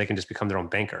eventually they can just become their own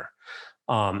banker.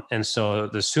 And so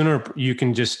the sooner you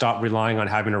can just stop relying on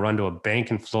having to run to a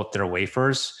bank and float their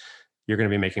wafers, you're going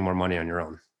to be making more money on your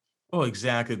own. Oh,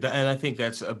 exactly. And I think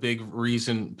that's a big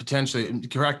reason, potentially,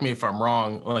 correct me if I'm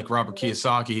wrong, like Robert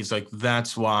Kiyosaki, he's like,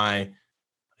 that's why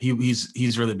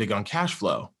he's really big on cash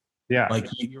flow. Yeah. Like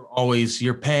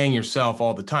you're paying yourself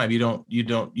all the time.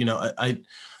 I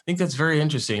think that's very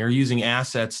interesting. Or using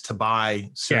assets to buy.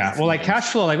 Yeah. Well, like cash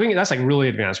flow, that's like really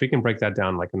advanced. We can break that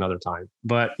down like another time,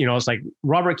 but it's like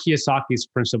Robert Kiyosaki's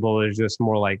principle is just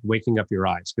more like waking up your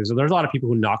eyes. Because there's a lot of people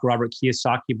who knock Robert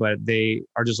Kiyosaki, but they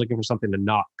are just looking for something to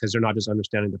knock because they're not just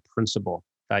understanding the principle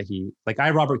that I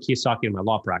have Robert Kiyosaki in my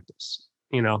law practice,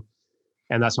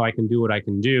 and that's how I can do what I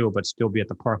can do, but still be at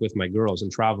the park with my girls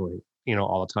and traveling,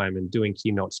 all the time and doing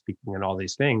keynote speaking and all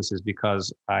these things, is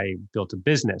because I built a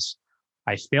business.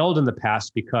 I failed in the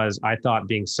past because I thought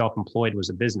being self-employed was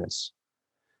a business.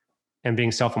 And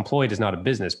being self-employed is not a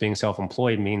business. Being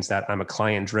self-employed means that I'm a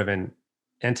client-driven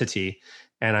entity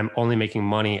and I'm only making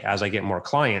money as I get more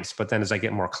clients. But then as I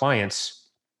get more clients,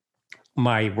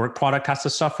 my work product has to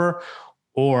suffer,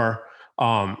 or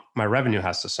my revenue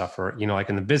has to suffer, like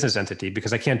in the business entity,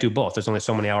 because I can't do both. There's only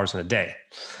so many hours in a day.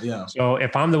 Yeah. So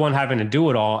if I'm the one having to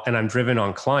do it all and I'm driven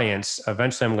on clients,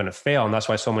 eventually I'm going to fail. And that's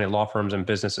why so many law firms and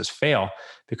businesses fail,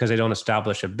 because they don't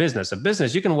establish a business. A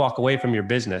business, you can walk away from your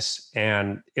business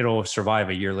and it'll survive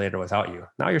a year later without you.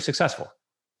 Now you're successful.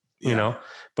 you know,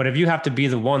 but if you have to be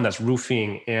the one that's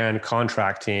roofing and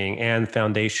contracting and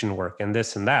foundation work and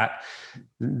this and that,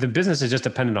 the business is just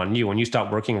dependent on you. When you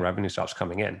stop working, revenue stops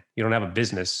coming in. You don't have a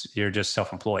business. You're just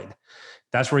self-employed.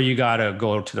 That's where you got to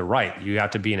go to the right. You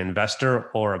have to be an investor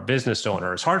or a business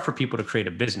owner. It's hard for people to create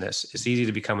a business. It's easy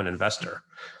to become an investor.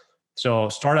 So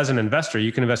start as an investor.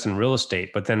 You can invest in real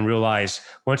estate, but then realize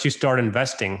once you start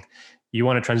investing, you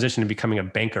want to transition to becoming a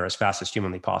banker as fast as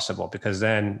humanly possible, because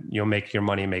then you'll make your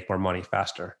money, make more money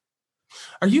faster.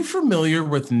 Are you familiar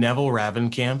with Neville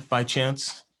Ravenkamp by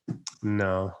chance?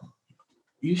 No.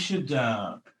 You should.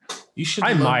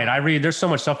 I might. I read. There's so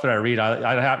much stuff that I read.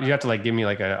 You have to like give me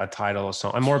like a title or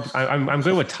something. I'm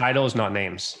good with titles, not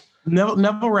names. Neville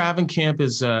Ravenkamp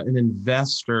is an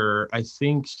investor. I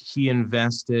think he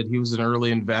was an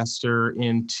early investor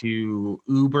into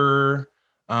Uber.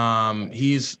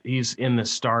 He's in the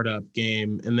startup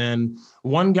game. And then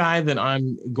one guy that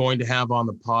I'm going to have on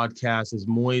the podcast is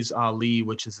Moiz Ali,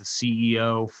 which is the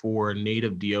CEO for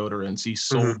Native Deodorants. He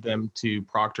sold them to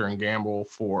Procter & Gamble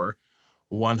for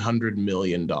 $100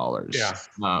 million.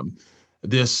 Yeah.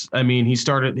 He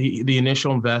started the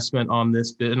initial investment on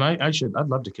this bit, and I'd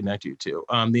love to connect you to.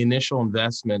 The initial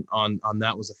investment on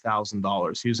that was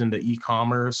 $1,000. He was into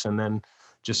e-commerce and then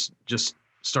just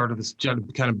started this,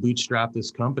 kind of bootstrap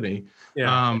this company.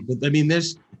 Yeah. But I mean,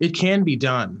 it can be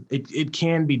done. It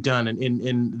can be done.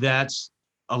 And that's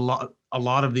a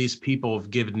lot of these people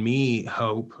have given me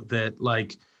hope that,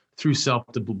 like, through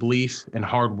self-belief and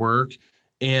hard work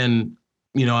and,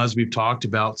 you know, as we've talked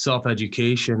about,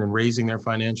 self-education and raising their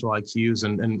financial IQs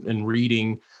and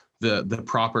reading the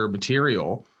proper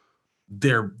material,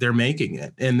 they're making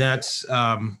it. And that's,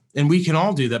 and we can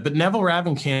all do that. But Neville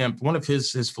Ravenkamp, one of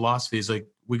his philosophies, like,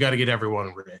 we got to get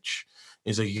everyone rich.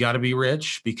 He's like, you got to be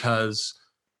rich because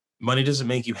money doesn't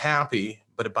make you happy,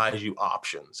 but it buys you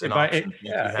options. And it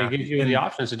gives you the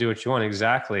options to do what you want.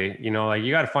 Exactly. You know, like,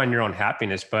 you got to find your own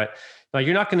happiness, but like,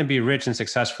 you're not going to be rich and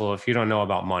successful if you don't know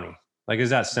about money. Like,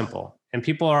 it's that simple. And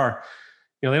people are,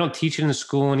 you know, they don't teach it in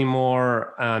school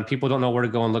anymore. People don't know where to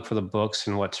go and look for the books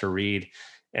and what to read.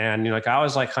 And, you know, like, I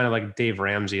was like, kind of like Dave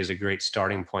Ramsey is a great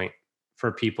starting point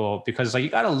for people, because like, you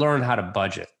got to learn how to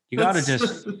budget. You got to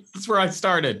that's where I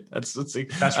started. That's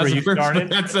where you started.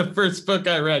 That's the first book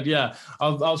I read. Yeah.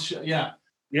 I'll show. Yeah.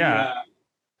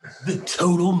 The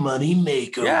Total Money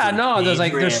Makeover. Yeah, no,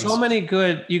 there's so many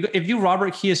good. If you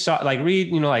Robert Kiyosaki, like, read,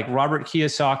 you know, like Robert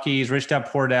Kiyosaki's Rich Dad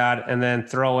Poor Dad, and then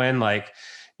throw in, like,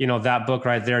 you know, that book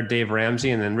right there, Dave Ramsey,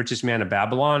 and then Richest Man in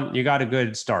Babylon, you got a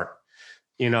good start,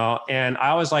 you know. And I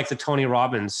always like the Tony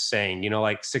Robbins saying, you know,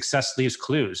 like, success leaves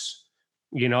clues,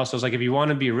 you know. So it's like, if you want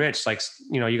to be rich, like,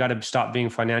 you know, you got to stop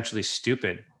being financially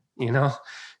stupid, you know.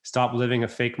 Stop living a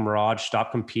fake mirage.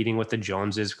 Stop competing with the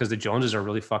Joneses, because the Joneses are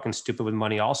really fucking stupid with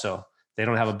money also. They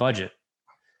don't have a budget,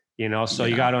 you know? So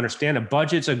you got to understand, a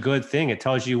budget's a good thing. It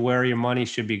tells you where your money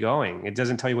should be going. It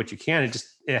doesn't tell you what you can.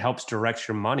 It helps direct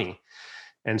your money.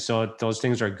 And so those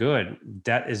things are good.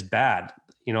 Debt is bad.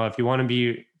 You know, if you want to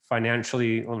be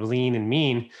financially lean and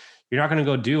mean, you're not going to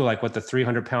go do like what the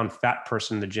 300-pound fat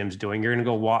person in the gym's doing. You're going to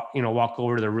go walk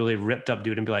over to the really ripped up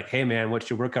dude and be like, hey man, what's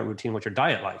your workout routine? What's your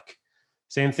diet like?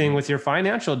 Same thing with your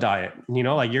financial diet. You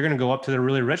know, like, you're going to go up to the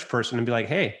really rich person and be like,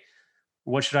 hey,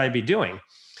 what should I be doing?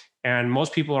 And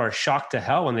most people are shocked to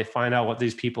hell when they find out what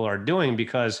these people are doing,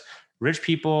 because rich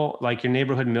people, like your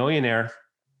neighborhood millionaire,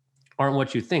 aren't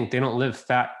what you think. They don't live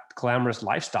fat, glamorous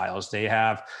lifestyles. They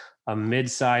have a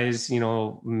mid-size, you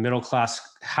know, middle-class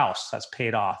house that's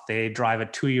paid off. They drive a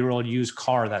 2-year-old used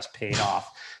car that's paid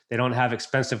off. They don't have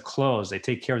expensive clothes. They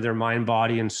take care of their mind,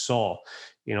 body, and soul.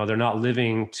 You know, they're not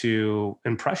living to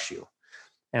impress you.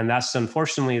 And that's,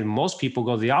 unfortunately, most people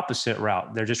go the opposite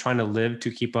route. They're just trying to live to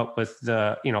keep up with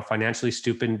the, you know, financially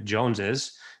stupid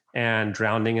Joneses, and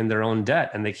drowning in their own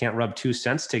debt, and they can't rub 2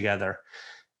 cents together.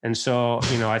 And so,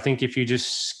 you know, I think if you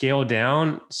just scale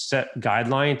down, set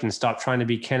guidelines, and stop trying to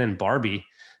be Ken and Barbie,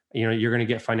 you know, you're going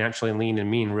to get financially lean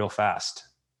and mean real fast.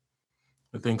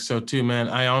 I think so too, man.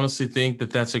 I honestly think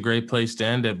that that's a great place to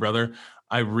end it, brother.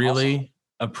 I really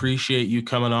appreciate you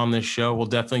coming on this show. We'll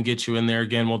definitely get you in there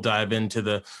again. We'll dive into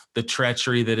the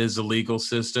treachery that is the legal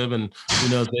system. And who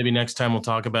knows, maybe next time we'll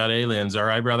talk about aliens. All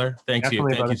right, brother. Thank you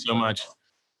so much.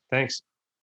 Thanks.